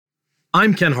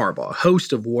I'm Ken Harbaugh,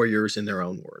 host of Warriors in Their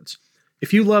Own Words.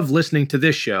 If you love listening to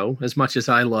this show as much as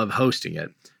I love hosting it,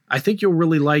 I think you'll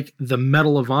really like the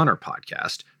Medal of Honor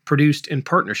podcast, produced in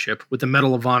partnership with the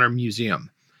Medal of Honor Museum.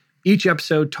 Each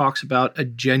episode talks about a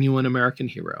genuine American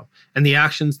hero and the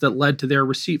actions that led to their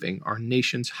receiving our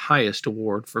nation's highest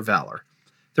award for valor.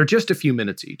 They're just a few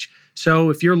minutes each, so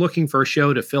if you're looking for a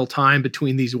show to fill time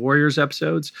between these Warriors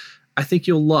episodes, I think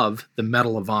you'll love the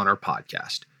Medal of Honor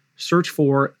podcast. Search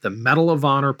for the Medal of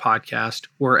Honor podcast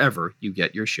wherever you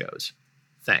get your shows.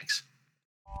 Thanks.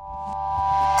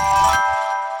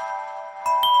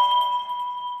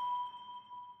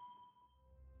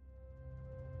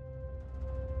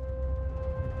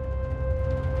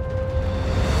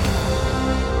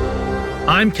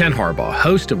 I'm Ken Harbaugh,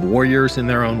 host of Warriors in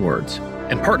Their Own Words.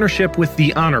 In partnership with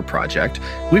The Honor Project,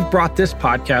 we've brought this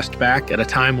podcast back at a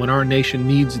time when our nation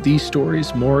needs these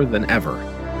stories more than ever.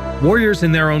 Warriors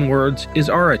in Their Own Words is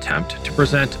our attempt to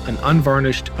present an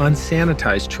unvarnished,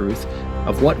 unsanitized truth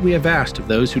of what we have asked of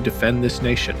those who defend this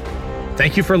nation.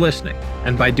 Thank you for listening,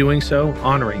 and by doing so,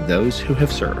 honoring those who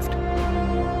have served.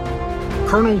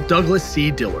 Colonel Douglas C.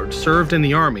 Dillard served in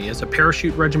the Army as a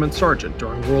parachute regiment sergeant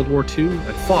during World War II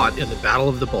and fought in the Battle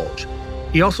of the Bulge.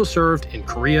 He also served in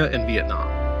Korea and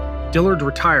Vietnam. Dillard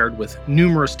retired with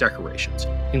numerous decorations,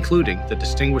 including the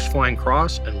Distinguished Flying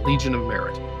Cross and Legion of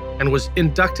Merit, and was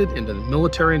inducted into the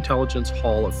Military Intelligence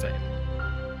Hall of Fame.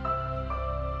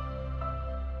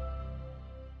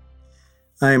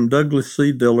 I am Douglas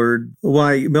C. Dillard.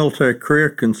 My military career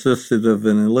consisted of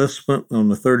an enlistment on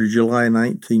the 3rd of July,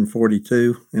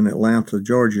 1942 in Atlanta,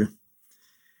 Georgia.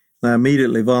 I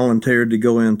immediately volunteered to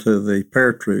go into the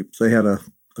paratroops. They had a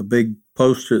big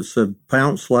poster that said,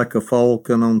 "Pounce like a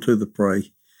falcon onto the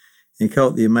prey." It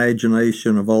caught the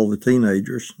imagination of all the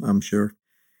teenagers, I'm sure.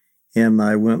 And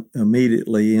I went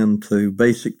immediately into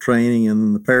basic training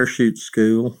in the parachute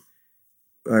school.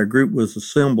 Our group was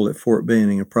assembled at Fort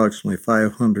Benning, approximately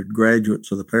 500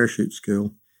 graduates of the parachute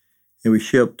school. And we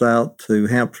shipped out to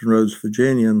Hampton Roads,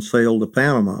 Virginia, and sailed to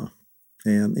Panama.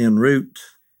 And en route,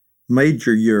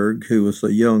 Major Yerg, who was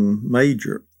a young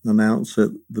major, announced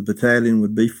that the battalion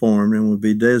would be formed and would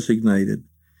be designated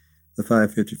the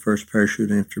 551st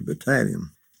Parachute Infantry Battalion.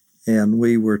 And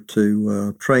we were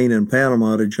to train in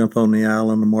Panama to jump on the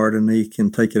island of Martinique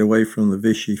and take it away from the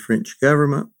Vichy French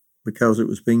government because it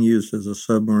was being used as a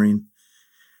submarine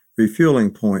refueling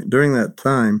point. During that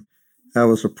time, I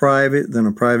was a private, then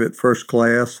a private first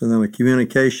class, and then a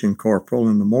communication corporal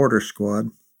in the mortar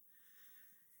squad,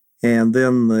 and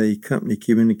then the company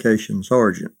communication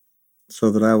sergeant, so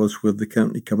that I was with the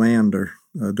company commander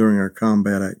during our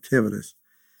combat activities.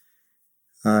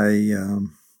 I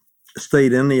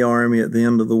stayed in the Army at the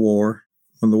end of the war.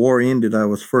 When the war ended, I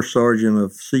was first sergeant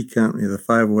of C Company of the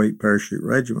 508 Parachute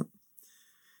Regiment.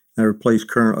 I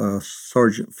replaced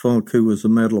Sergeant Funk, who was a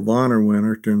Medal of Honor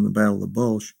winner during the Battle of the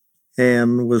Bulge,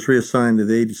 and was reassigned to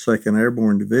the 82nd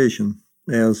Airborne Division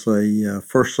as a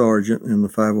first sergeant in the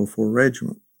 504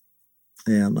 Regiment.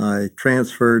 And I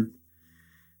transferred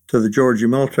to the Georgia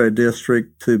Military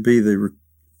District to be the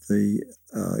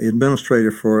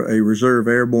administrator for a reserve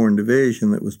airborne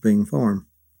division that was being formed,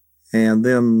 and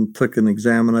then took an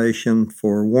examination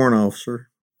for warrant officer.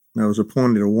 I was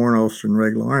appointed a warrant officer in the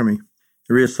regular Army,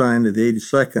 reassigned to the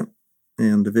 82nd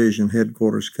and Division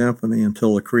Headquarters Company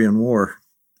until the Korean War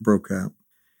broke out.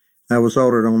 I was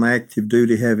ordered on active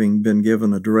duty, having been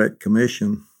given a direct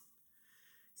commission,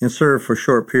 and served for a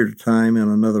short period of time in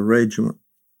another regiment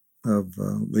of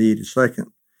the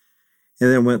 82nd. And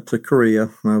then went to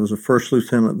Korea. I was a first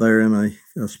lieutenant there in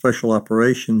a special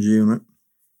operations unit,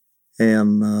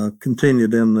 and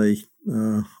continued in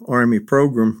the Army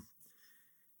program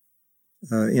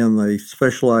in the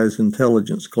specialized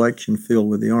intelligence collection field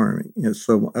with the Army. And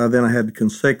so then I had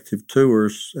consecutive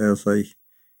tours as a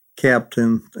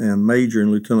captain and major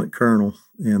and lieutenant colonel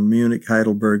in Munich,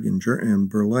 Heidelberg, and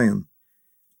Berlin.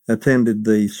 Attended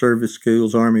the service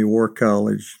schools, Army War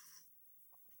College.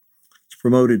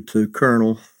 Promoted to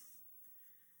colonel,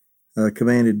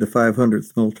 commanded the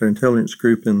 500th Military Intelligence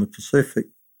Group in the Pacific,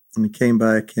 and he came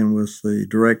back and was the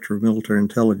director of Military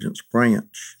Intelligence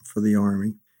Branch for the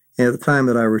Army. And at the time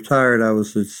that I retired, I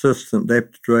was the assistant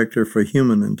deputy director for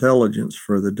human intelligence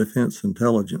for the Defense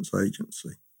Intelligence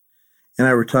Agency. And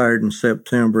I retired in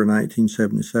September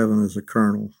 1977 as a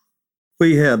colonel.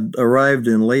 We had arrived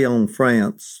in Lyon,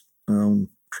 France, on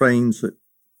trains that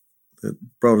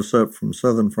brought us up from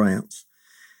southern France.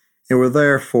 And we're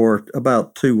there for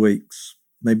about 2 weeks,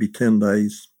 maybe 10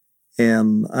 days.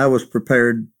 And I was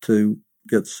prepared to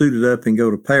get suited up and go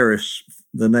to Paris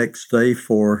the next day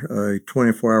for a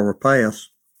 24-hour pass.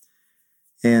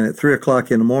 And at 3 o'clock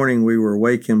in the morning, we were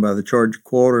awakened by the charge of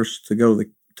quarters to go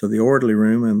to the orderly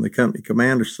room, and the company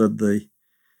commander said the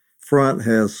front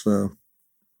has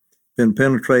been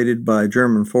penetrated by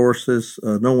German forces.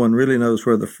 No one really knows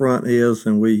where the front is,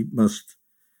 and we must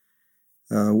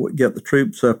get the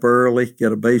troops up early,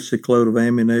 get a basic load of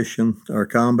ammunition, our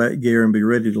combat gear, and be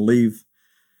ready to leave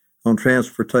on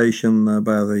transportation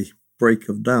by the break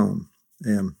of dawn.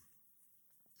 And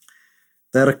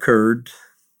that occurred.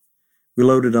 We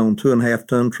loaded on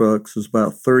 2.5-ton trucks. It was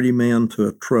about 30 men to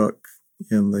a truck,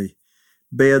 and the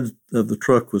bed of the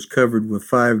truck was covered with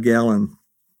 5-gallon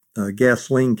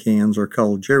gasoline cans, are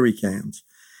called jerry cans.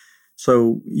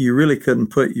 So you really couldn't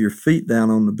put your feet down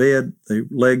on the bed. The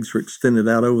legs were extended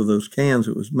out over those cans.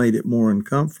 It made it more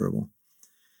uncomfortable.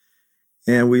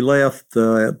 And we left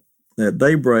at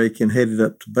daybreak and headed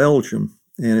up to Belgium.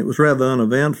 And it was rather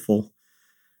uneventful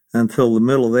until the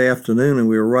middle of the afternoon, and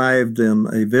we arrived in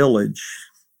a village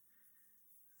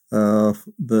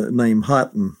named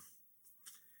Hotten.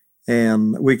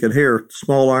 And we could hear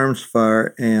small arms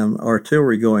fire and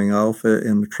artillery going off,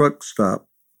 and the truck stopped.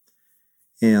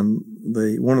 And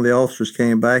one of the officers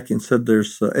came back and said,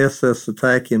 there's SS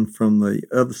attacking from the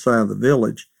other side of the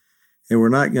village, and we're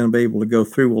not going to be able to go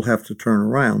through. We'll have to turn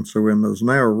around. So we're in those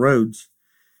narrow roads,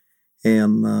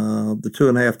 and the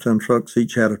 2.5-ton trucks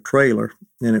each had a trailer,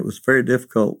 and it was very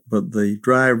difficult, but the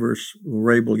drivers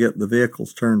were able to get the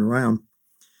vehicles turned around.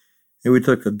 And we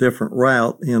took a different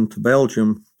route into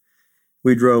Belgium.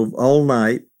 We drove all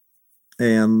night,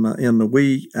 and in the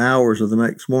wee hours of the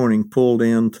next morning, pulled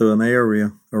into an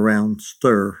area around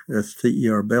Ster,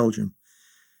 S-T-E-R, Belgium,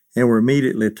 and were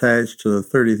immediately attached to the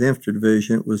 30th Infantry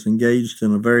Division. It was engaged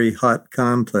in a very hot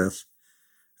contest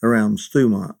around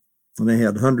Stoumont, and they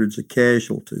had hundreds of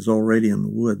casualties already in the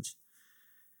woods.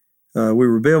 We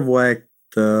were bivouacked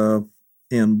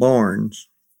in barns,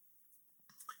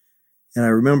 and I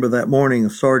remember that morning a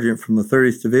sergeant from the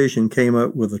 30th Division came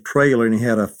up with a trailer, and he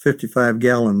had a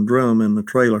 55-gallon drum in the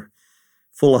trailer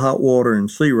full of hot water and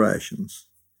sea rations.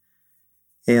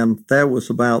 And that was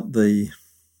about the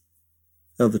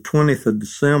 20th of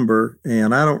December,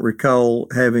 and I don't recall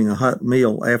having a hot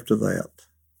meal after that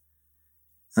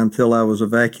until I was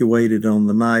evacuated on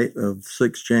the night of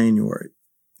 6 January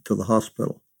to the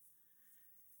hospital.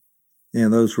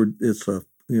 And it's a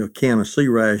can of sea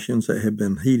rations that had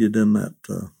been heated in that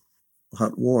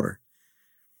hot water.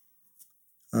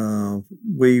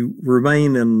 We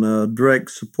remained in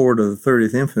direct support of the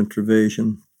 30th Infantry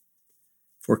Division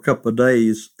for a couple of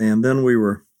days, and then we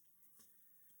were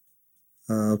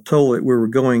told that we were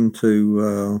going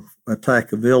to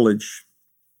attack a village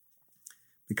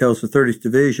because the 30th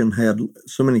Division had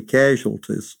so many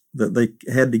casualties that they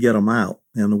had to get them out,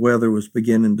 and the weather was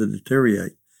beginning to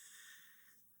deteriorate.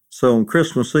 So on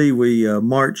Christmas Eve, we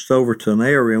marched over to an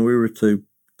area, and we were to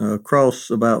cross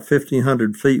about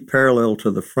 1,500 feet parallel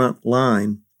to the front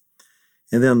line,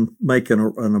 and then make an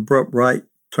abrupt right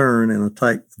turn and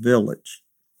attack the village.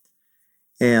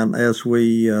 And as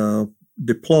we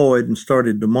deployed and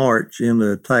started to march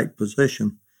into attack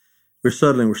position, we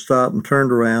suddenly were stopped and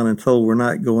turned around and told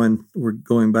we're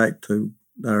going back to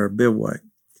our bivouac.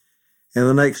 And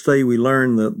the next day we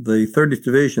learned that the 30th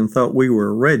Division thought we were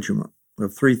a regiment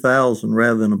of 3,000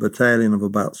 rather than a battalion of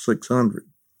about 600.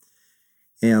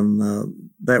 And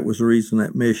that was the reason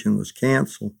that mission was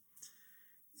canceled.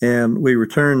 And we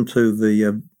returned to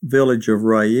the village of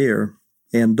Rayir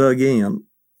and dug in.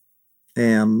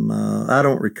 And I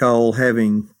don't recall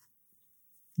having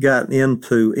gotten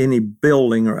into any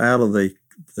building or out of the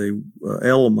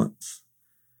elements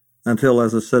until,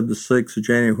 as I said, the 6th of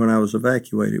January when I was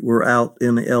evacuated. We're out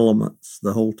in the elements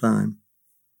the whole time.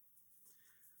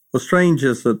 What's strange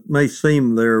as it may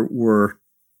seem, there were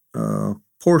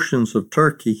portions of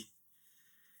turkey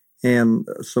and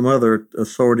some other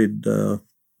assorted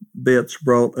bits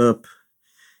brought up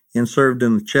and served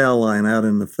in the chow line out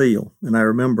in the field. And I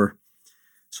remember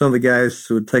some of the guys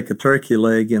would take a turkey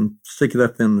leg and stick it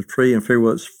up in the tree and figure,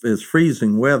 well, it's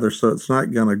freezing weather, so it's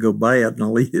not going to go bad, and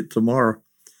I'll eat it tomorrow.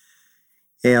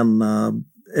 And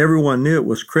everyone knew it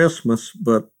was Christmas,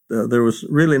 but there was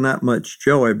really not much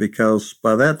joy because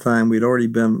by that time we'd already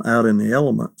been out in the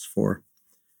elements for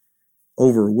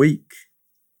over a week,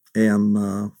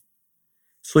 and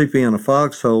sleeping in a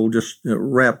foxhole just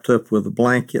wrapped up with a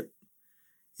blanket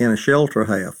and a shelter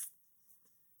half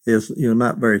is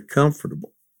not very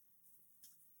comfortable.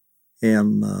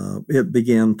 And it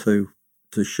began to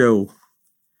show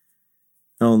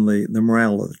on the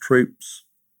morale of the troops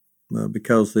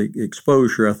because the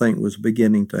exposure, I think, was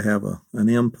beginning to have an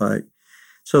impact.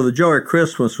 So the joy of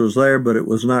Christmas was there, but it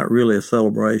was not really a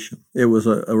celebration. It was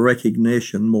a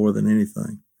recognition more than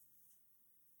anything.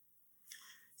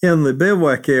 In the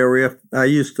bivouac area, I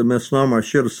used to misnomer, I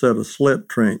should have said a slit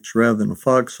trench rather than a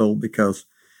foxhole, because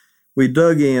we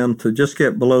dug in to just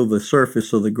get below the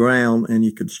surface of the ground, and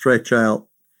you could stretch out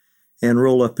and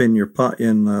roll up in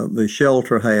the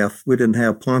shelter half. We didn't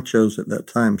have ponchos at that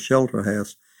time, shelter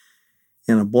halves,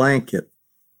 in a blanket.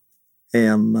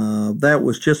 And that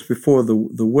was just before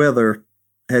the weather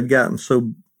had gotten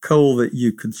so cold that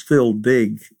you could still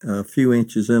dig a few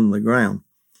inches in the ground.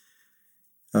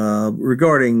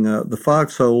 Regarding the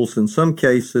foxholes, in some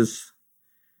cases,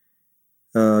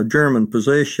 German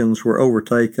positions were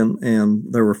overtaken,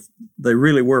 and they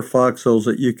really were foxholes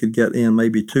that you could get in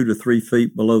maybe 2 to 3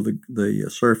 feet below the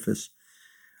surface,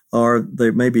 or they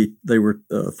were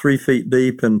 3 feet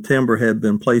deep, and timber had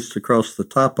been placed across the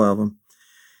top of them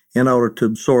in order to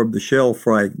absorb the shell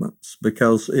fragments.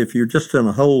 Because if you're just in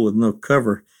a hole with no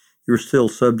cover, you're still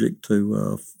subject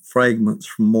to fragments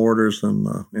from mortars and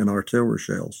artillery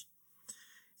shells.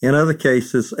 In other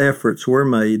cases, efforts were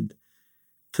made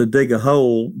to dig a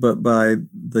hole, but by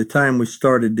the time we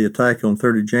started the attack on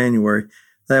 30 January,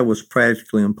 that was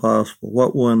practically impossible.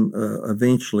 What one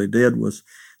eventually did was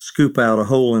scoop out a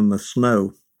hole in the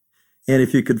snow. And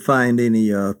if you could find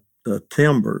any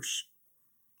timbers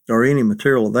or any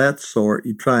material of that sort,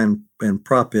 you try and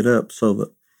prop it up so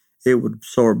that it would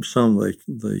absorb some of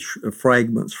the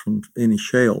fragments from any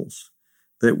shells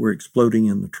that were exploding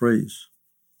in the trees.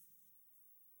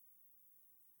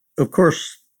 Of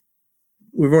course,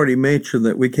 we've already mentioned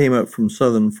that we came up from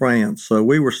southern France, so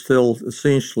we were still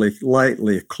essentially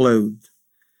lightly clothed.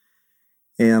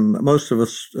 And most of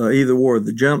us either wore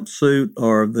the jumpsuit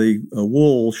or the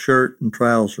wool shirt and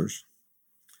trousers.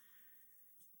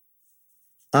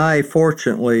 I,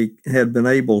 fortunately, had been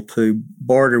able to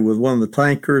barter with one of the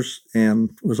tankers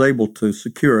and was able to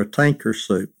secure a tanker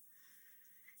suit.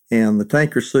 And the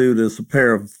tanker suit is a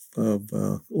pair of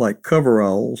like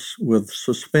coveralls with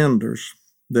suspenders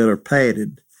that are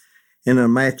padded, and a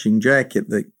matching jacket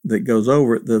that goes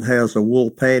over it that has a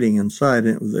wool padding inside.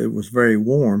 It was very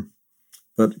warm,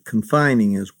 but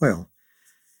confining as well.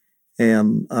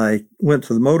 And I went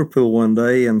to the motor pool one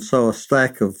day and saw a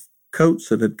stack of coats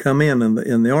that had come in, and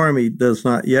the Army does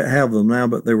not yet have them now,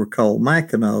 but they were called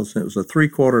Mackinaws. It was a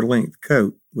 3/4 length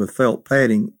coat with felt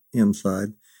padding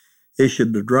inside,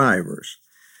 issued to drivers.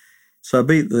 So I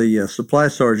beat the supply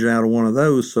sergeant out of one of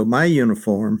those. So my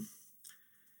uniform,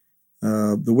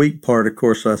 the weak part, of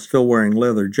course, I was still wearing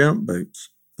leather jump boots.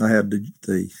 I had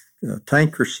the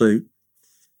tanker suit,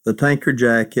 the tanker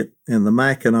jacket, and the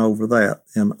Mackinaw over that.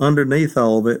 And underneath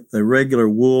all of it, the regular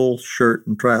wool shirt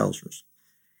and trousers,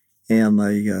 and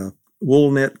a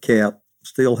wool knit cap,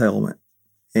 steel helmet.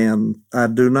 And I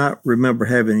do not remember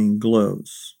having any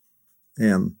gloves.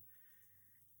 And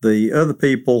the other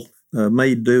people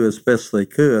made do as best they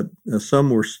could. Some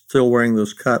were still wearing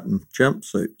those cotton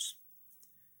jumpsuits.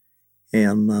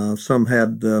 And some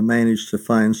had managed to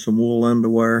find some wool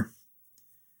underwear.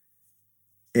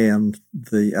 And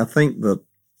I think that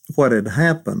what had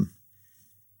happened,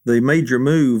 the major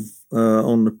move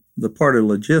on the part of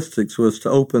logistics was to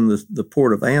open the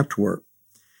port of Antwerp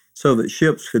so that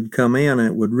ships could come in, and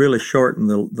it would really shorten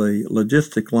the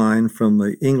logistic line from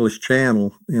the English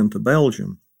Channel into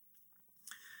Belgium.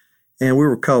 And we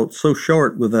were caught so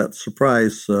short with that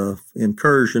surprise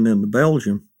incursion into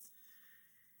Belgium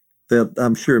that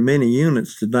I'm sure many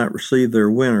units did not receive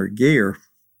their winter gear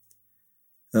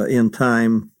in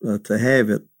time to have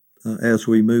it as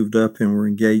we moved up and were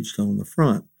engaged on the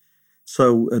front.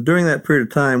 So during that period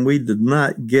of time, we did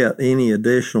not get any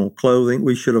additional clothing.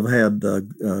 We should have had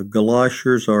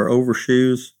galoshes or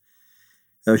overshoes.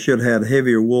 Should have had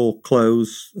heavier wool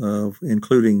clothes,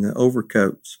 including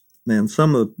overcoats. And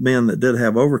some of the men that did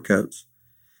have overcoats,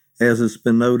 as has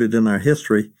been noted in our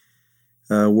history,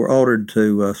 were ordered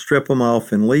to strip them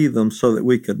off and leave them so that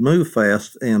we could move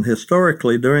fast. And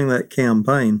historically, during that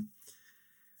campaign,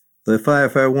 the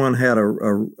 551 had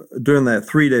during that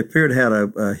 3-day period, had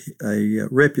a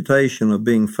reputation of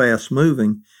being fast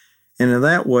moving. And in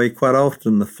that way, quite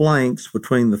often the flanks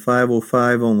between the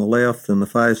 505 on the left and the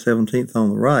 517th on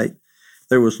the right,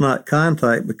 there was not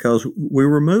contact because we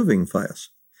were moving fast.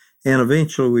 And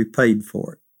eventually we paid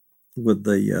for it with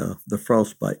the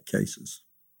frostbite cases.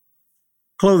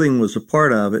 Clothing was a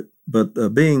part of it, but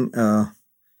being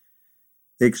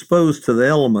exposed to the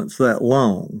elements that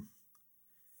long,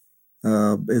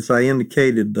 as I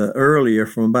indicated earlier,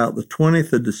 from about the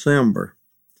 20th of December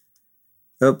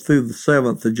up through the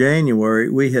 7th of January,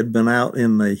 we had been out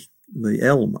in the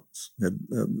elements.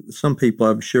 Some people,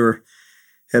 I'm sure,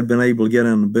 had been able to get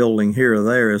in the building here or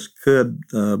there as could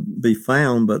be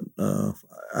found, but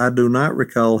I do not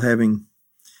recall having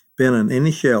been in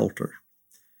any shelter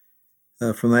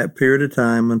from that period of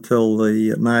time until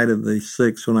the night of the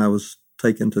 6th when I was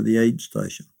taken to the aid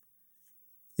station.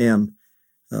 And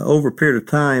over a period of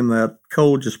time, that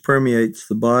cold just permeates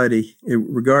the body,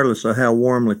 regardless of how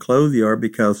warmly clothed you are,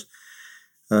 because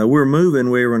we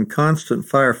were in constant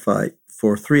firefight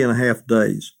for 3.5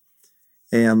 days.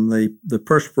 And the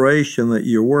perspiration that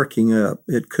you're working up,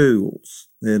 it cools,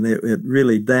 and it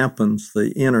really dampens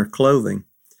the inner clothing.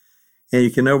 And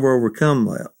you can never overcome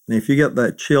that. And if you get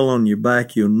that chill on your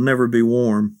back, you'll never be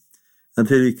warm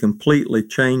until you completely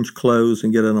change clothes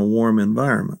and get in a warm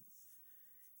environment.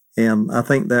 And I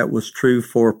think that was true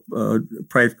for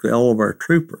practically all of our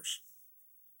troopers.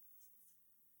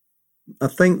 I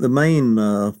think the main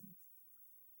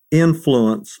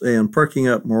influence in perking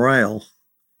up morale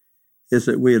is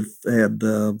that we had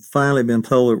finally been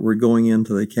told that we're going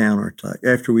into the counterattack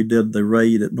after we did the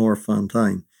raid at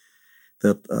Norfontaine.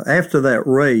 That after that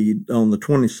raid on the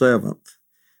 27th,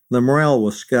 the morale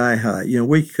was sky high.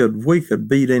 We could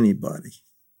beat anybody,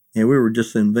 and we were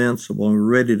just invincible, and we were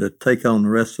ready to take on the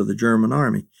rest of the German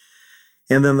army.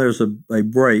 And then there's a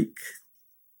break.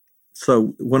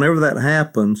 So whenever that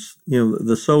happens,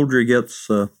 the soldier gets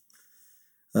a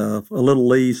little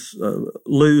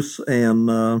loose, and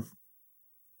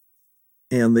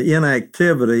the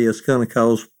inactivity is going to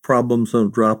cause problems and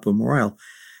a drop of morale.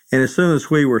 And as soon as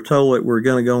we were told that we're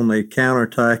going to go on the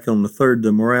counterattack on the 3rd,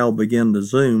 the morale began to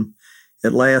zoom.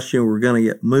 At last, we're going to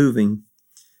get moving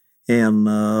and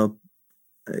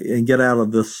get out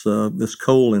of this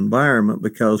cold environment,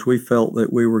 because we felt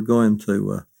that we were going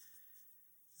to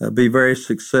be very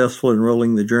successful in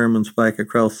rolling the Germans back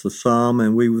across the Somme,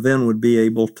 and we then would be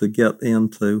able to get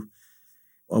into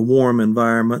a warm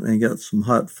environment and get some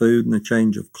hot food and a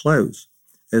change of clothes.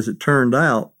 As it turned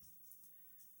out,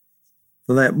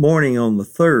 from that morning on the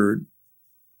 3rd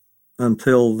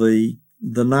until the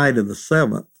night of the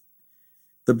 7th,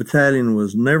 the battalion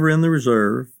was never in the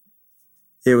reserve.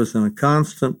 It was in a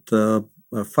constant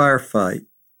firefight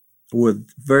with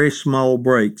very small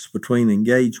breaks between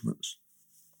engagements.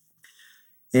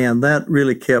 And that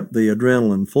really kept the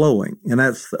adrenaline flowing. And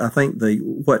that's, I think,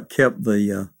 what kept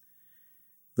the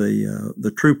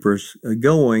troopers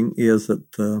going, is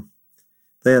that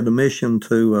they had a mission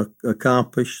to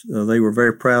accomplish. They were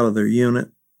very proud of their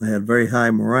unit. They had very high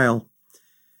morale.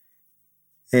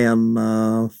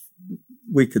 And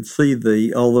we could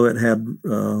see although it had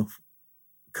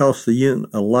cost the unit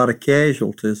a lot of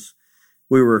casualties,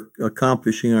 we were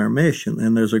accomplishing our mission.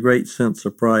 And there's a great sense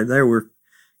of pride there. We're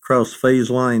across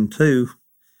phase line 2,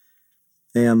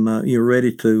 and you're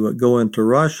ready to go into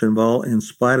Rochenval in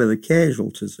spite of the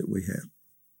casualties that we had.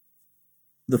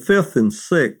 The 5th and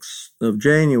 6th of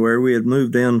January, we had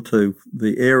moved into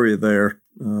the area there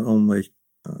on the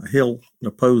hill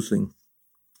opposing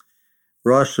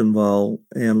Rochenval,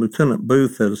 and Lieutenant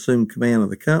Booth had assumed command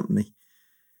of the company.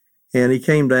 And he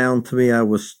came down to me. I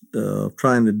was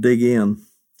trying to dig in.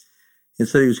 He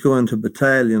said he was going to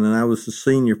battalion, and I was the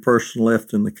senior person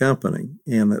left in the company,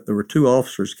 and that there were 2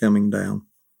 officers coming down,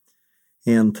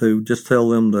 and to just tell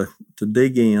them to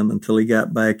dig in until he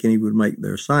got back and he would make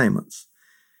their assignments.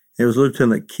 It was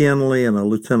Lieutenant Kinley and a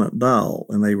Lieutenant Dahl,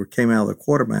 and they came out of the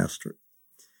quartermaster.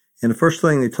 And the first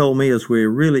thing they told me is, we're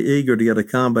really eager to get a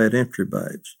combat entry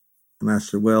badge. And I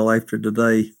said, well, after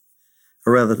today,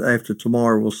 or rather after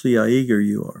tomorrow, we'll see how eager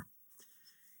you are.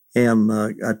 And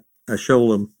I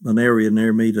showed them an area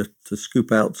near me to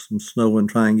scoop out some snow and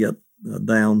try and get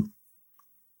down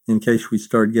in case we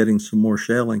start getting some more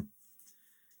shelling.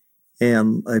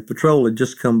 And a patrol had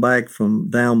just come back from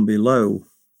down below,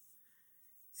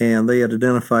 and they had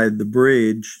identified the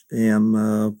bridge. And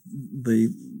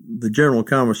the general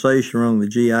conversation among the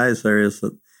GIs there is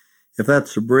that if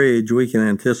that's a bridge, we can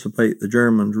anticipate the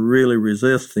Germans really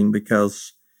resisting,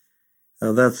 because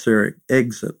that's their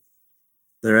exit,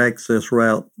 their access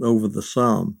route over the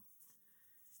Somme.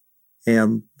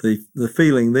 And the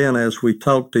feeling then, as we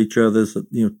talked to each other, is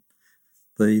that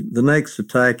the next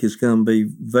attack is going to be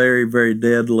very, very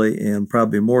deadly and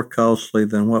probably more costly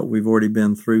than what we've already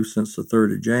been through since the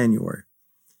 3rd of January.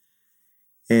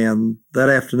 And that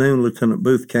afternoon, Lieutenant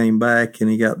Booth came back, and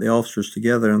he got the officers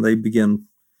together, and they began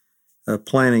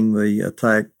planning the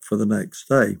attack for the next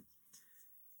day.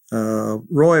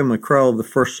 Roy McCraw, the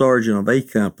first sergeant of A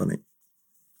Company,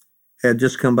 had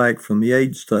just come back from the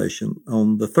aid station.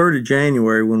 On the 3rd of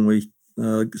January, when we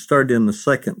started in the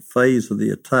second phase of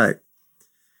the attack,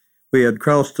 we had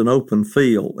crossed an open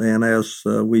field, and as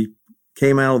we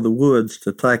came out of the woods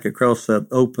to attack across that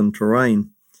open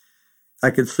terrain, I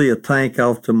could see a tank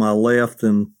off to my left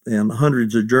and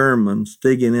hundreds of Germans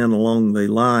digging in along the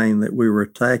line that we were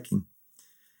attacking.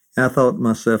 And I thought to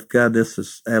myself, God, this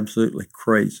is absolutely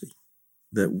crazy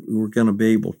that we're going to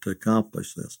be able to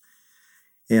accomplish this.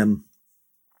 And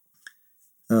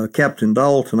Captain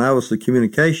Dalton, I was the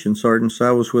communications sergeant, so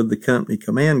I was with the company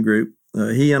command group.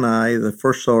 He and I, the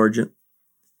first sergeant,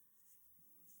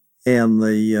 and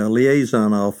the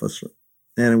liaison officer.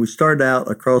 And we started out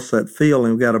across that field,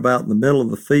 and we got about in the middle of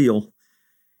the field,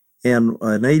 and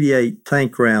an 88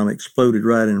 tank round exploded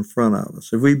right in front of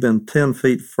us. If we'd been 10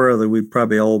 feet further, we'd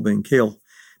probably all been killed.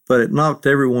 But it knocked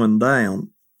everyone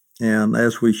down. And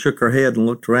as we shook our head and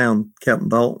looked around, Captain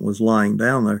Dalton was lying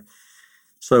down there.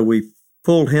 So we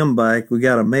pulled him back. We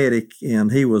got a medic,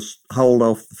 and he was hauled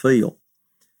off the field.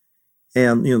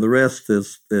 And, the rest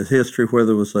is history, where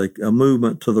there was a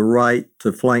movement to the right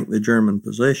to flank the German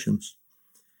positions.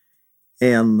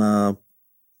 And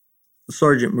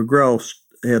Sergeant McGraw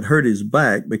had hurt his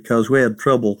back because we had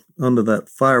trouble under that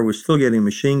fire. We're still getting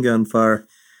machine gun fire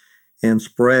and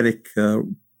sporadic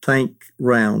tank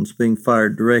rounds being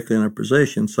fired directly in our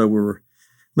position. So we were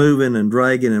moving and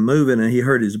dragging and moving, and he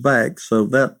hurt his back. So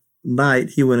that night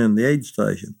he went in the aid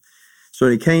station. So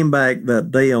when he came back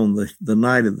that day on the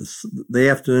night of the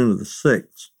afternoon of the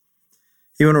 6th,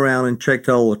 he went around and checked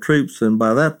all the troops, and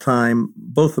by that time,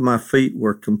 both of my feet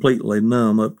were completely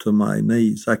numb up to my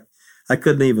knees. I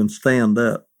couldn't even stand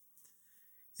up.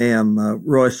 And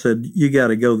Roy said, you got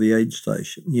to go to the aid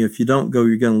station. If you don't go,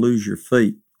 you're going to lose your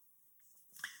feet.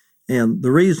 And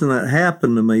the reason that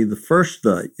happened to me the first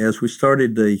day, as we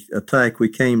started the attack, we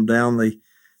came down the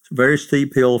very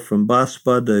steep hill from Bas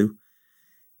Badu,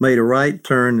 made a right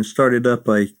turn and started up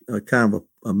a kind of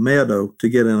a meadow to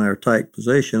get in our tight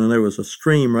position, and there was a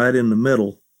stream right in the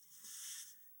middle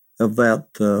of that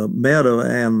meadow.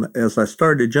 And as I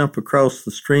started to jump across the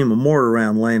stream, a mortar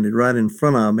round landed right in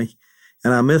front of me,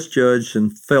 and I misjudged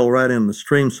and fell right in the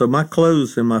stream. So my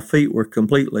clothes and my feet were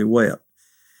completely wet.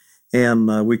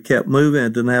 And we kept moving. I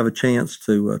didn't have a chance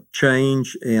to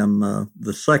change. And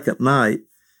the second night,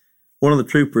 one of the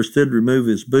troopers did remove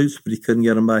his boots, but he couldn't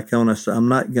get them back on. I said, I'm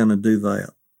not going to do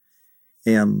that.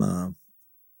 And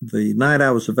the night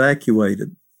I was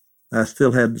evacuated, I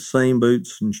still had the same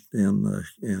boots and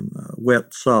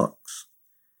wet socks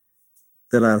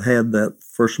that I'd had that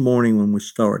first morning when we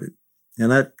started.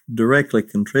 And that directly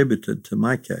contributed to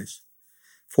my case.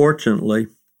 Fortunately,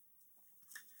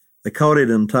 they caught it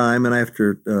in time, and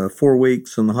after 4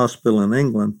 weeks in the hospital in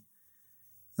England,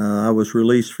 I was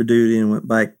released for duty and went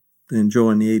back and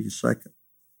joined the 82nd.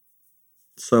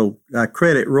 So I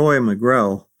credit Roy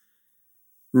McGraw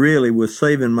really with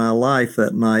saving my life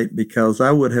that night, because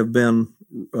I would have been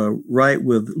right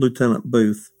with Lieutenant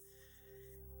Booth.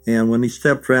 And when he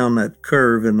stepped around that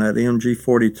curve and that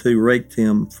MG-42 raked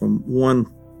him from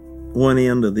one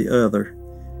end to the other,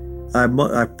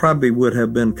 I probably would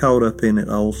have been caught up in it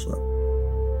also.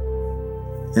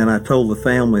 And I told the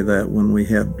family that when we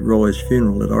had Roy's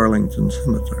funeral at Arlington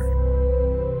Cemetery.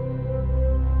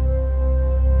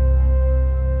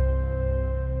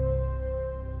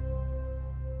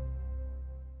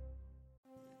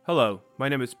 Hello, my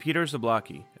name is Peter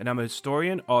Zablocki, and I'm a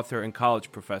historian, author, and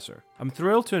college professor. I'm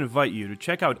thrilled to invite you to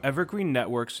check out Evergreen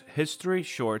Network's History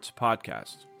Shorts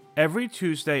podcast. Every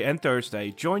Tuesday and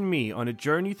Thursday, join me on a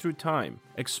journey through time,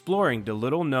 exploring the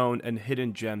little-known and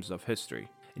hidden gems of history.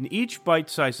 In each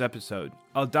bite-sized episode,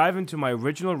 I'll dive into my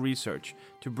original research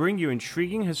to bring you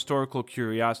intriguing historical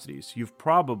curiosities you've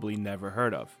probably never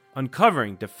heard of,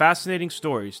 uncovering the fascinating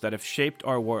stories that have shaped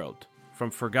our world, from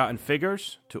forgotten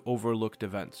figures to overlooked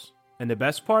events. And the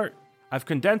best part? I've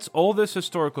condensed all this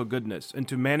historical goodness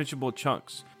into manageable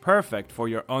chunks, perfect for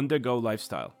your on-the-go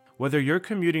lifestyle. Whether you're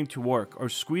commuting to work or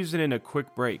squeezing in a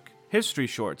quick break, History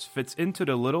Shorts fits into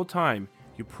the little time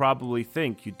you probably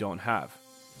think you don't have.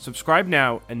 Subscribe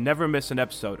now and never miss an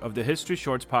episode of the History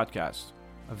Shorts podcast,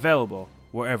 available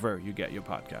wherever you get your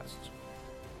podcasts.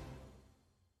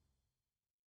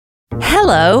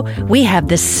 Hello, we have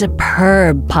this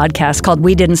superb podcast called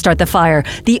We Didn't Start the Fire,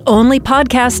 the only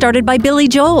podcast started by Billy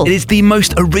Joel. It is the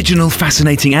most original,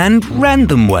 fascinating, and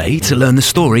random way to learn the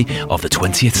story of the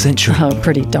 20th century. Oh,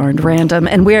 pretty darned random.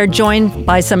 And we are joined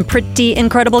by some pretty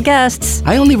incredible guests.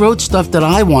 I only wrote stuff that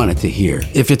I wanted to hear.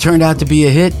 If it turned out to be a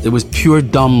hit, it was pure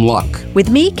dumb luck. With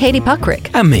me, Katie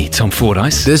Puckrick. And me, Tom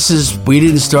Fordyce. This is We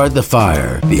Didn't Start the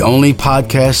Fire, the only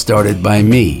podcast started by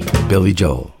me, Billy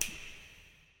Joel.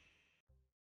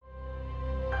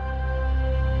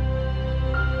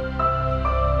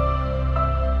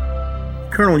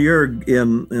 Colonel Yerg,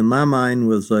 in my mind,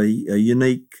 was a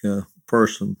unique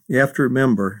person. You have to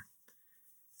remember,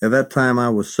 At that time, I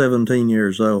was 17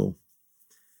 years old.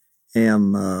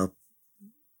 And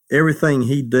everything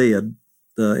he did,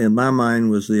 in my mind,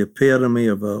 was the epitome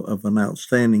of an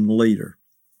outstanding leader.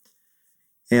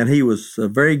 And he was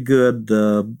very good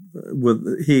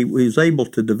he was able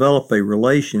to develop a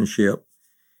relationship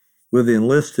with the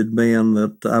enlisted men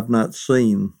that I've not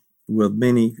seen with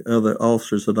many other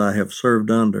officers that I have served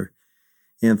under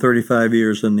in 35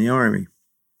 years in the Army.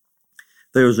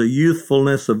 There was a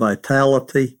youthfulness, a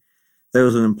vitality. There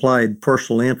was an implied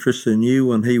personal interest in you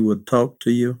when he would talk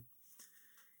to you.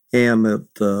 And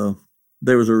that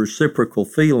there was a reciprocal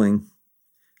feeling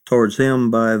towards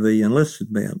him by the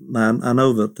enlisted men. Now, I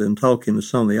know that in talking to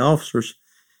some of the officers,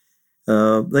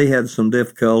 they had some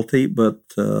difficulty, but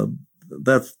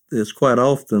that is quite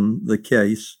often the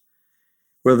case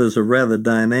where there's a rather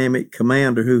dynamic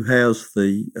commander who has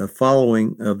the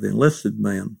following of the enlisted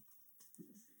men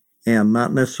and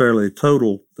not necessarily a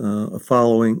total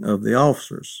following of the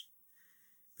officers,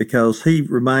 because he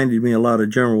reminded me a lot of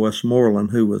General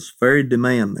Westmoreland, who was very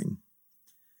demanding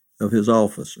of his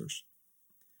officers.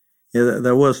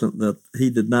 There wasn't that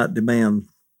he did not demand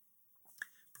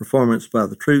performance by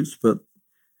the troops, but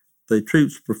the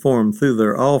troops performed through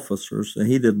their officers, and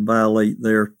he didn't violate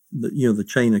the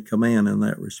chain of command in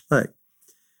that respect.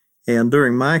 And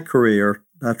during my career,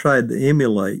 I tried to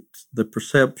emulate the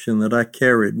perception that I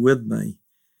carried with me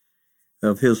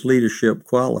of his leadership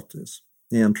qualities,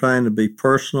 and trying to be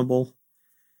personable.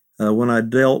 When I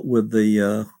dealt with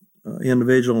the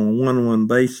individual on a one-on-one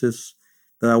basis,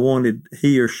 that I wanted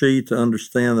he or she to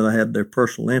understand that I had their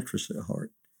personal interests at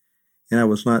heart. And I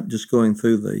was not just going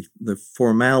through the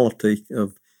formality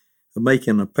of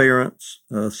making an appearance,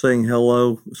 saying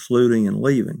hello, saluting, and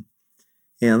leaving.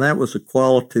 And that was a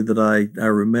quality that I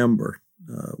remember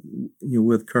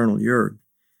with Colonel Yerg.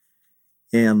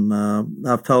 And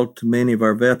I've talked to many of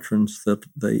our veterans that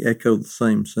they echo the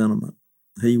same sentiment.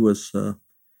 He was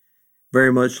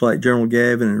very much like General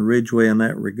Gavin and Ridgway in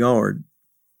that regard.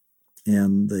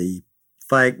 And the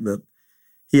fact that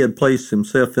he had placed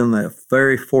himself in that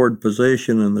very forward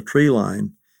position in the tree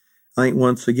line, I think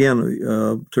once again,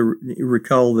 to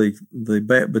recall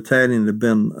the battalion had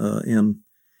been in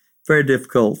very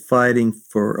difficult fighting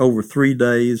for over 3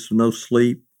 days, no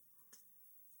sleep,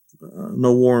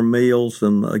 no warm meals,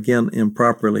 and again,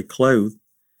 improperly clothed.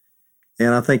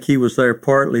 And I think he was there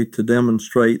partly to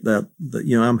demonstrate that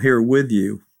I'm here with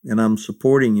you and I'm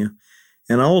supporting you.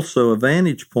 And also a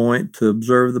vantage point to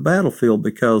observe the battlefield,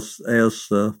 because as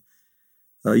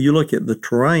you look at the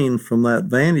terrain from that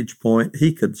vantage point,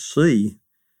 he could see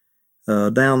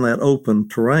down that open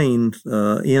terrain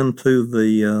into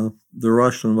the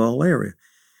Russianville area,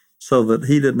 so that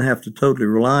he didn't have to totally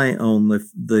rely on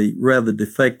the rather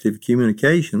defective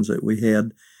communications that we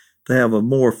had to have a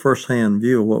more firsthand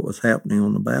view of what was happening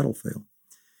on the battlefield.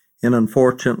 And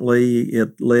unfortunately,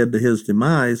 it led to his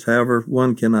demise. However,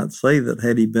 one cannot say that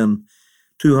had he been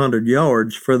 200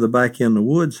 yards further back in the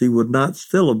woods, he would not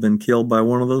still have been killed by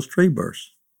one of those tree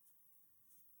bursts.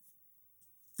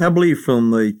 I believe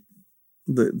from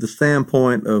the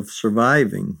standpoint of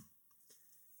surviving,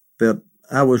 that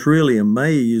I was really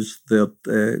amazed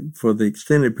that for the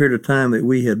extended period of time that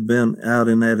we had been out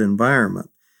in that environment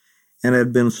and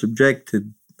had been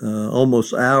subjected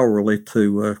almost hourly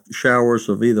to showers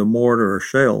of either mortar or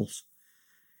shells,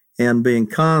 and being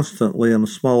constantly in a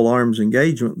small arms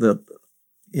engagement, that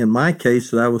in my case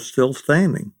that I was still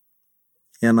standing.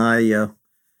 And I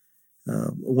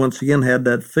once again had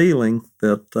that feeling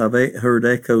that I've heard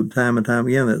echoed time and time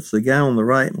again, that it's the guy on the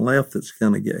right and left that's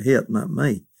going to get hit, not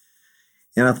me.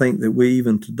 And I think that we,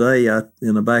 even today,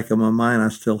 in the back of my mind, I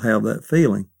still have that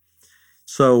feeling.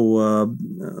 So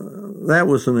that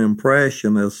was an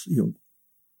impression as,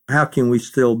 how can we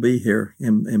still be here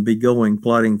and be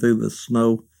plodding through the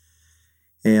snow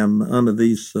and under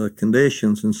these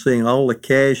conditions, and seeing all the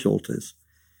casualties,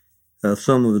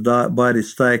 some of the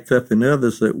bodies stacked up and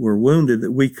others that were wounded,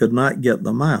 that we could not get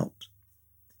them out.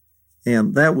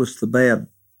 And that was the bad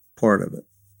part of it.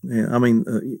 I mean,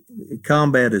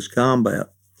 combat is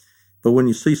combat, but when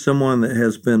you see someone that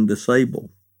has been disabled,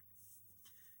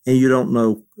 and you don't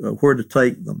know where to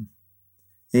take them,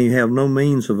 and you have no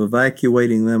means of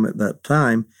evacuating them at that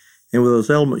time, and with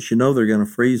those elements, they're going to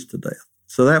freeze to death.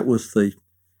 So that was the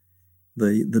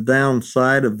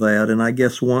downside of that. And I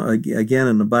guess again,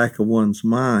 in the back of one's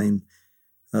mind,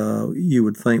 you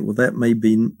would think, well, that may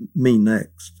be me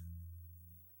next.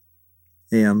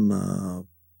 And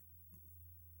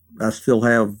I still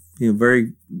have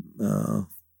very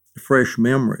fresh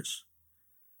memories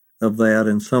of that,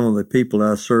 and some of the people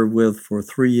I served with for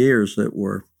 3 years that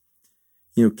were,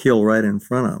 killed right in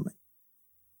front of me.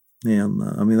 And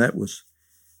I mean, that was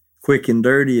quick and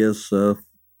dirty, as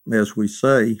we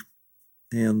say,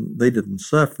 and they didn't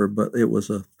suffer, but it was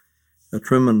a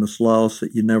tremendous loss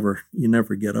that you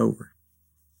never get over.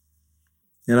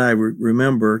 And I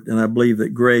remember, and I believe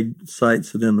that Greg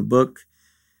cites it in the book,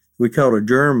 we caught a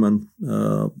German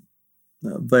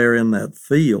there in that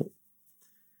field.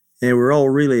 And we were all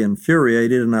really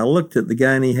infuriated, and I looked at the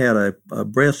guy, and he had a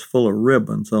breast full of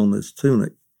ribbons on his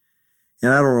tunic.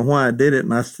 And I don't know why I did it,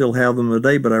 and I still have them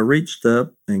today, but I reached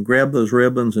up and grabbed those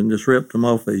ribbons and just ripped them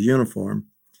off his uniform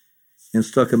and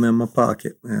stuck them in my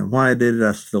pocket. And why I did it,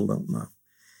 I still don't know.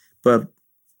 But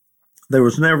there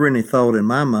was never any thought in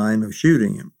my mind of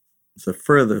shooting him. It's the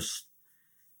furthest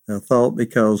thought,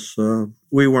 because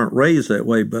we weren't raised that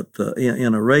way, but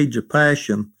in a rage of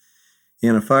passion,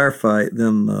 in a firefight,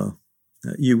 then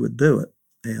you would do it.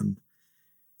 And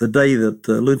the day that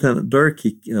Lieutenant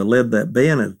Durkee led that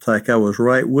bayonet attack, I was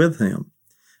right with him.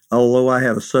 Although I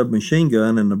had a submachine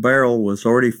gun and the barrel was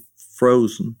already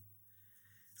frozen,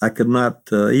 I could not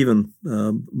even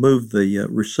move the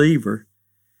receiver.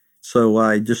 So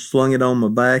I just slung it on my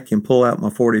back and pulled out my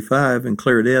 .45 and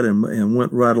cleared it and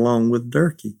went right along with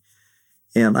Durkee.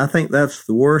 And I think that's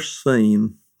the worst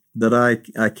scene that I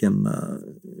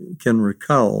can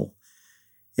recall.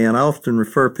 And I often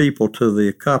refer people to the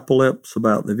apocalypse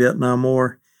about the Vietnam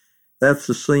War. That's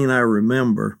the scene I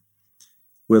remember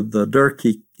with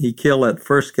Durkee. He killed that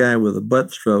first guy with a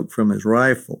butt stroke from his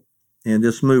rifle and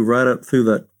just moved right up through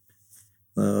that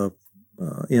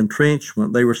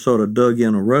entrenchment. They were sort of dug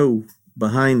in a row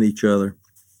behind each other.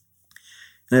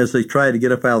 And as they tried to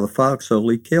get up out of the foxhole,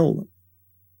 he killed them.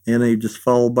 And they just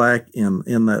fall back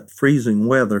in that freezing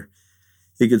weather.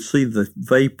 You could see the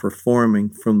vapor forming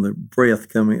from the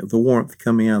the warmth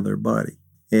coming out of their body.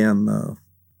 And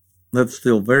that's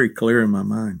still very clear in my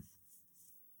mind.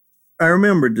 I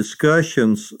remember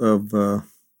discussions of the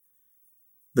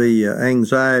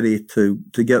anxiety to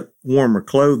get warmer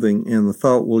clothing and the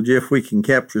thought, well, gee, if we can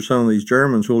capture some of these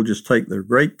Germans, we'll just take their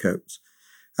greatcoats.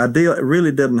 I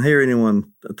really didn't hear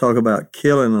anyone talk about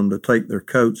killing them to take their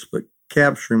coats, but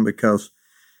capturing, because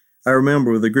I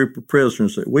remember with a group of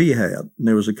prisoners that we had, and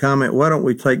there was a comment, why don't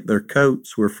we take their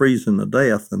coats? We're freezing to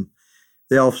death. And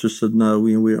the officer said, no,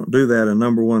 we don't do that. And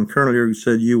number one, Colonel Yeager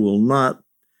said, you will not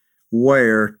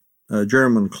wear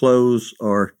German clothes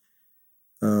or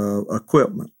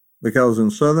equipment, because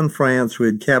in southern France we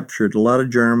had captured a lot of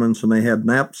Germans, and they had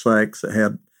knapsacks that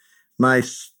had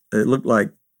nice, it looked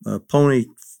like pony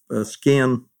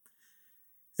skin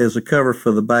as a cover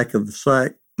for the back of the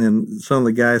sack. And some of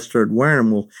the guys started wearing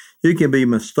them. Well, you can be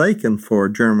mistaken for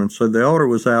a German. So the order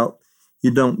was out, you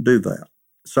don't do that.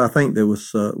 So I think there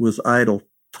was idle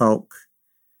talk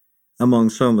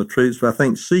among some of the troops. But I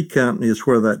think C Company is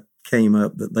where that came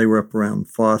up, that they were up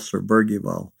around Foss or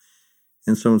Bergeyval.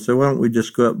 And someone said, why don't we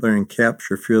just go up there and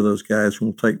capture a few of those guys and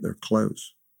we'll take their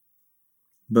clothes.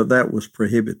 But that was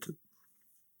prohibited.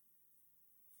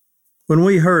 When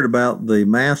we heard about the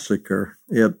massacre,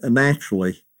 it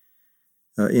naturally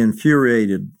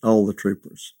infuriated all the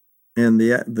troopers. And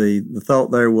the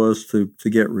thought there was to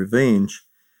get revenge.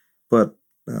 But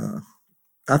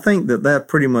I think that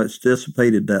pretty much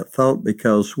dissipated that thought,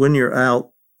 because when you're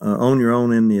out on your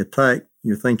own in the attack,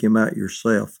 you're thinking about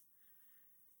yourself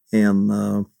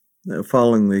and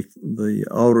following the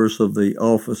orders of the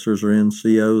officers or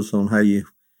NCOs on how you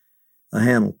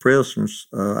handle prisoners.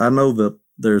 I know that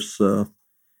there's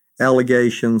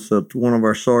allegations that one of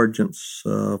our sergeants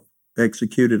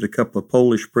executed a couple of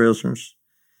Polish prisoners.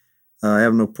 I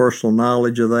have no personal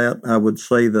knowledge of that. I would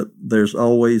say that there's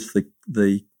always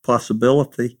the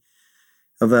possibility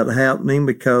of that happening,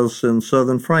 because in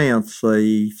southern France,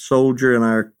 a soldier in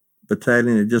our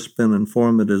battalion had just been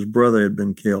informed that his brother had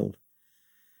been killed.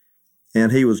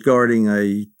 And he was guarding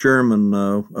a German,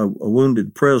 a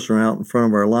wounded prisoner out in front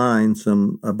of our lines,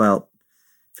 and about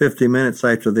 50 minutes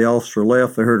after the officer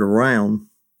left, they heard a round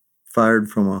fired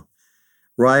from a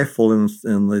rifle,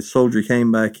 and the soldier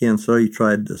came back in, so he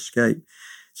tried to escape.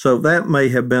 So that may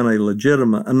have been a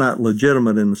legitimate, not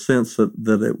legitimate in the sense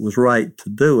that it was right to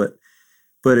do it,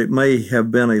 but it may have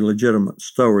been a legitimate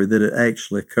story that it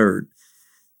actually occurred.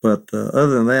 But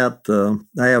other than that,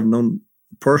 I have no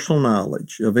personal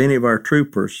knowledge of any of our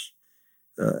troopers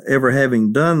ever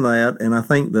having done that, and I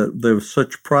think that there was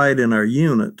such pride in our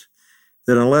unit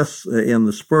that unless in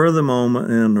the spur of the moment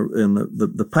and in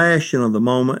the passion of the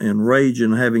moment and rage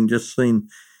and having just seen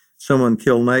someone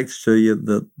killed next to you,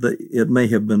 that it may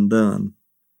have been done.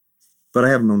 But I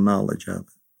have no knowledge of it.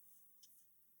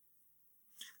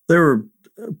 There were,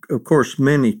 of course,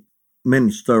 many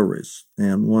stories,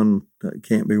 and one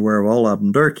can't be aware of all of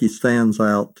them. Durkee stands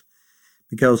out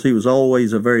because he was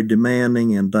always a very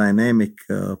demanding and dynamic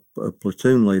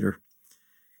platoon leader.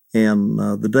 And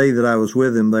the day that I was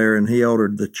with him there and he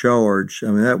ordered the charge, I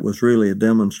mean, that was really a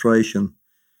demonstration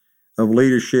of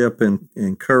leadership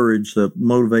and courage that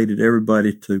motivated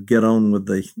everybody to get on with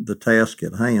the task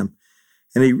at hand.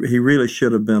 And he really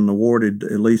should have been awarded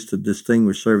at least a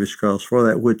Distinguished Service Cross for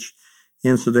that, which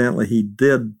incidentally he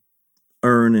did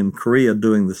earn in Korea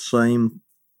doing the same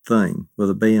thing with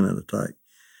a bayonet attack.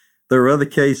 There are other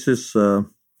cases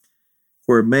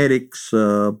where medics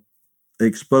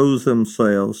expose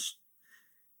themselves.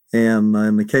 And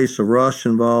in the case of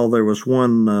Rochenval, there was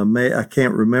one, I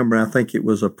can't remember, I think it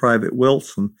was a Private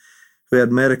Wilson, who had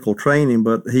medical training,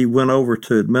 but he went over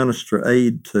to administer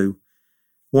aid to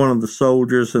one of the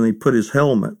soldiers, and he put his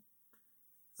helmet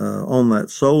on that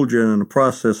soldier, and in the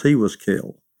process, he was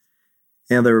killed.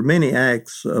 And there were many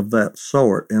acts of that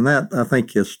sort, and that, I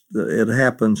think, it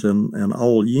happens in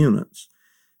all units.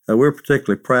 We're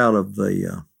particularly proud of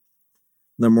the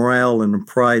morale and the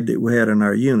pride that we had in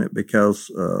our unit,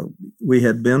 because we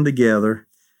had been together,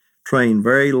 trained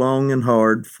very long and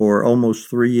hard for almost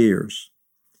 3 years.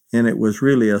 And it was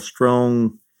really a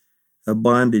strong,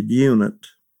 bonded unit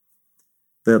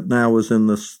that now was in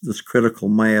this critical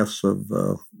mass of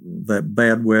that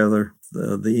bad weather,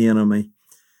 the enemy,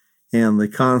 and the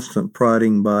constant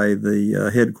prodding by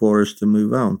the headquarters to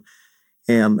move on.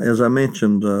 And as I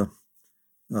mentioned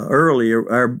earlier,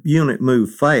 our unit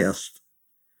moved fast.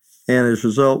 And as a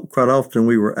result, quite often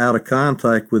we were out of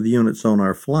contact with the units on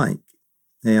our flank.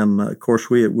 And, of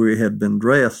course, we had been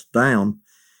dressed down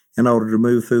in order to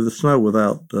move through the snow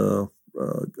without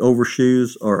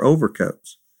overshoes or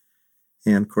overcoats.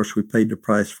 And, of course, we paid the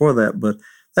price for that. But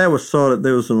that was sort of,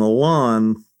 there was an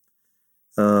elan,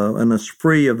 an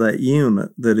esprit of that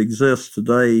unit that exists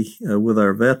today with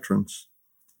our veterans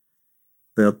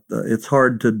that it's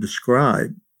hard to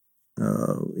describe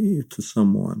to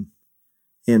someone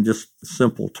in just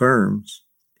simple terms.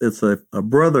 It's a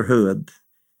brotherhood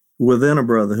within a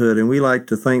brotherhood, and we like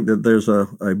to think that there's a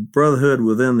brotherhood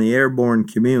within the airborne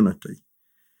community.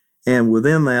 And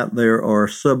within that, there are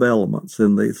sub-elements,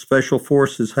 and the Special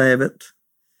Forces have it.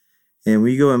 And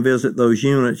when you go and visit those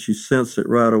units, you sense it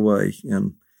right away.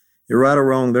 And you're right or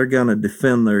wrong, they're going to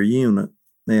defend their unit.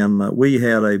 And we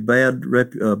had a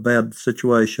bad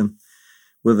situation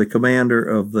with the commander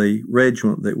of the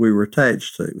regiment that we were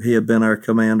attached to. He had been our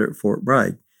commander at Fort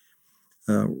Bragg.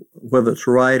 Whether it's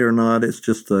right or not, it's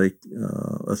just a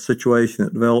situation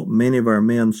that developed. Many of our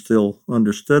men still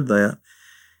understood that.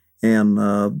 And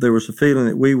there was a feeling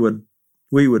that we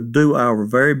would do our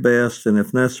very best, and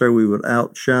if necessary, we would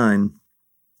outshine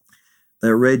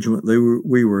that regiment that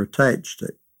we were attached to.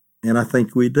 And I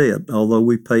think we did, although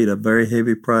we paid a very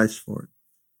heavy price for it.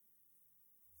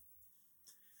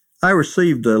 I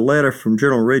received a letter from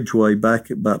General Ridgway back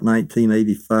about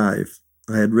 1985.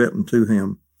 I had written to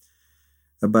him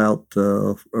about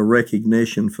a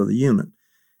recognition for the unit.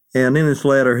 And in his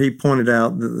letter, he pointed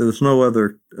out that there was no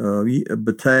other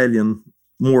battalion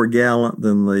more gallant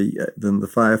than the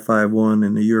 551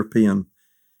 in the European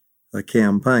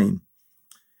campaign.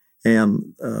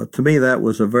 And to me, that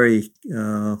was a very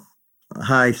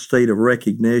high state of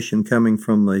recognition coming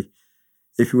from the,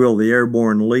 if you will, the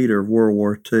airborne leader of World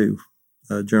War II,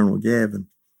 General Gavin.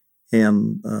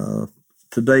 And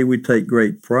today we take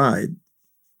great pride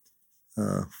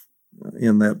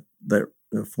in that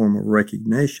form of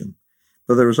recognition.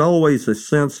 But there was always a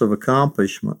sense of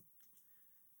accomplishment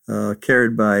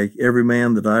carried by every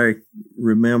man that I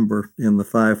remember in the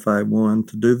 551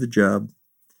 to do the job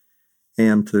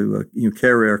and to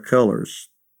carry our colors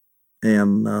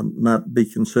and not be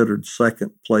considered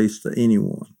second place to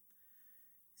anyone.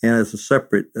 And as a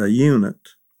separate unit,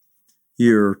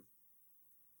 you're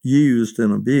used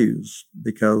and abused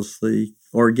because the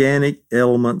organic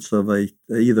elements of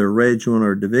either regiment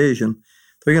or division,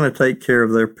 they're going to take care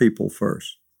of their people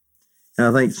first. And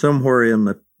I think somewhere in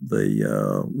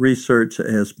the research that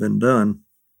has been done,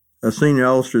 senior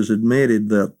officers admitted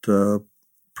that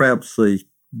perhaps the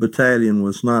battalion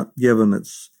was not given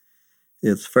its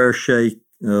fair shake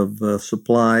of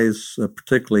supplies,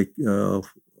 particularly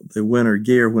the winter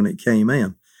gear when it came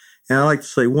in. And I'd like to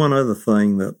say one other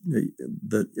thing that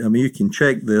I mean, you can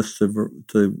check this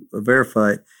to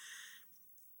verify it,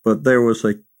 but there was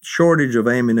a shortage of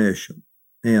ammunition,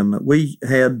 and we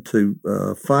had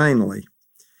to finally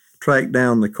track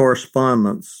down the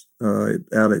correspondence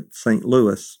out at St.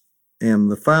 Louis,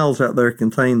 and the files out there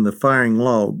contained the firing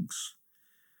logs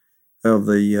of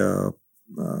the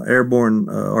airborne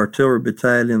artillery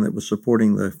battalion that was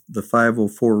supporting the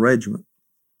 504 regiment.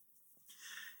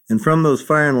 And from those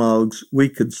firing logs, we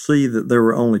could see that there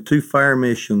were only 2 fire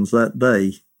missions that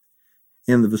day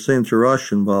in the vicinity of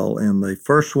Rochenval. And the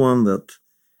first one that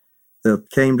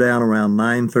came down around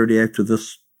 9:30 after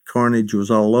this carnage was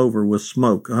all over was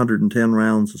smoke, 110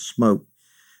 rounds of smoke.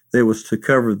 That was to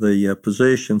cover the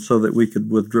position so that we could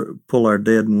pull our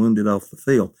dead and wounded off the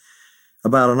field.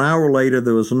 About an hour later,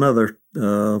 there was another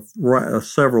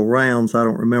several rounds, I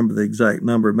don't remember the exact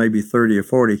number, maybe 30 or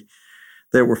 40,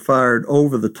 that were fired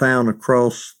over the town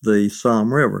across the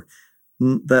Somme River.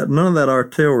 None of that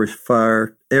artillery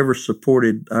fire ever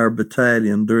supported our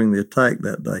battalion during the attack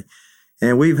that day.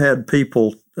 And we've had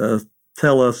people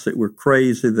tell us that we're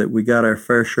crazy, that we got our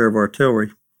fair share of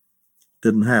artillery.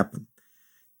 Didn't happen.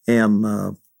 And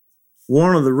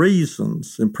one of the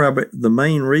reasons, and probably the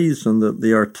main reason that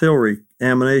the artillery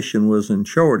ammunition was in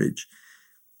shortage,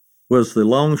 was the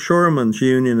Longshoremen's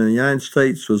Union in the United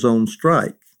States was on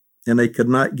strike, and they could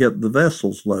not get the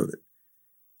vessels loaded.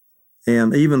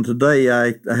 And even today,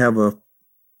 I have a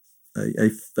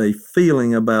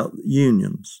feeling about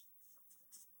unions.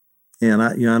 And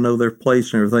I know their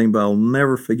place and everything, but I'll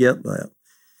never forget that,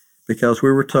 because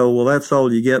we were told, well, that's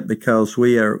all you get because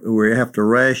we have to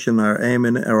ration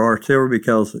our artillery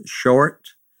because it's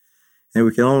short, and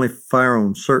we can only fire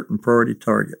on certain priority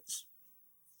targets.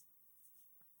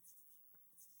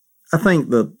 I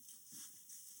think that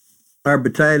our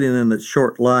battalion in its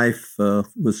short life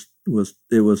was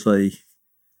a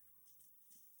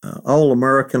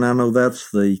all-American. I know that's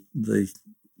the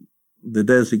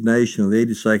designation of the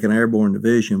 82nd Airborne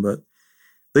Division, but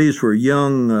these were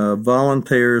young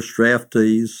volunteers,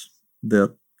 draftees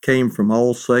that came from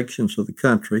all sections of the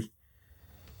country,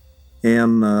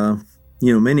 and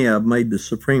many of them made the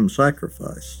supreme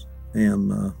sacrifice.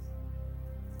 And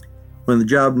when the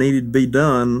job needed to be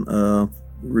done,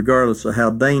 regardless of how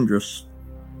dangerous,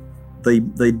 they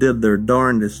did their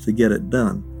darndest to get it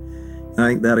done. And I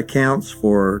think that accounts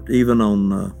for, even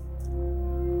on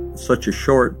such a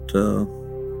short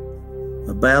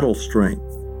battle strength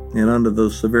and under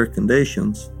those severe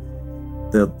conditions,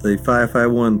 that the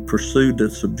 551 pursued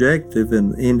its objective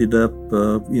and ended up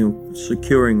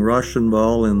securing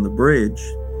Rochenval and the bridge.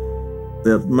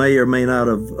 That may or may not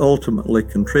have ultimately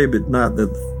contributed, not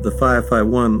that the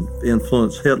 551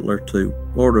 influenced Hitler to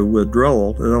order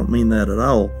withdrawal, I don't mean that at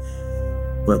all,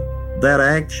 but that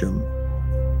action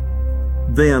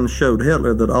then showed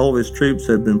Hitler that all of his troops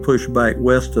had been pushed back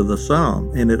west of the Somme,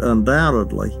 and it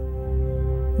undoubtedly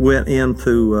went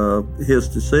into his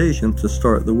decision to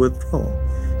start the withdrawal.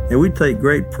 And we take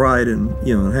great pride in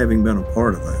having been a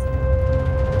part of that.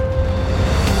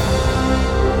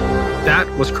 That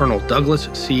was Colonel Douglas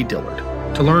C. Dillard.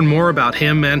 To learn more about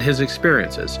him and his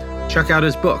experiences, check out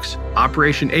his books,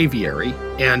 Operation Aviary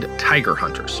and Tiger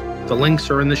Hunters. The links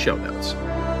are in the show notes.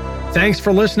 Thanks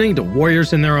for listening to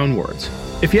Warriors in Their Own Words.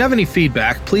 If you have any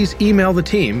feedback, please email the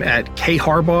team at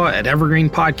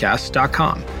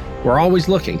kharbaugh@evergreenpodcasts.com. We're always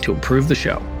looking to improve the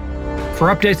show. For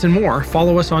updates and more,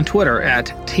 follow us on Twitter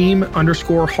at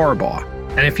 @team_Harbaugh.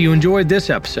 And if you enjoyed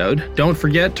this episode, don't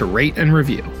forget to rate and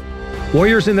review.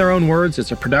 Warriors in Their Own Words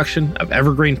is a production of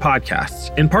Evergreen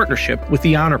Podcasts in partnership with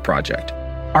the Honor Project.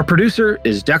 Our producer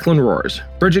is Declan Roars.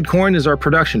 Bridget Coyne is our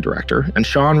production director, and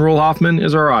Sean Rule-Hoffman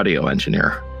is our audio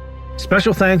engineer.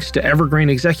 Special thanks to Evergreen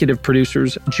executive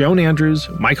producers Joan Andrews,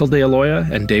 Michael DeAloia,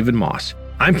 and David Moss.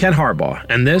 I'm Ken Harbaugh,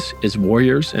 and this is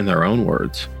Warriors in Their Own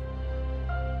Words.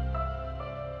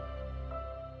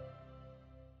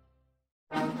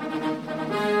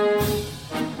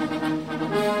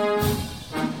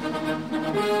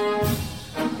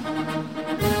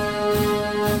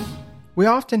 We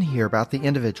often hear about the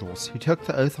individuals who took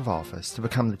the oath of office to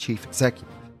become the chief executive.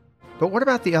 But what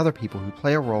about the other people who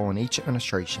play a role in each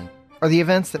administration, or the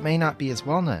events that may not be as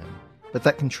well known, but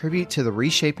that contribute to the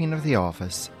reshaping of the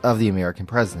office of the American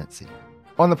presidency?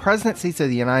 On the Presidencies of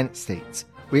the United States,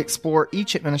 we explore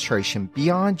each administration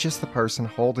beyond just the person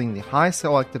holding the highest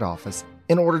elected office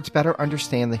in order to better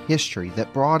understand the history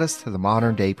that brought us to the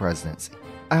modern-day presidency.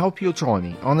 I hope you'll join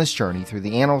me on this journey through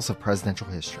the annals of presidential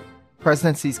history.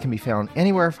 Presidencies can be found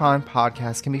anywhere fine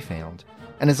podcasts can be found,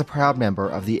 and is a proud member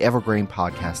of the Evergreen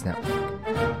Podcast Network.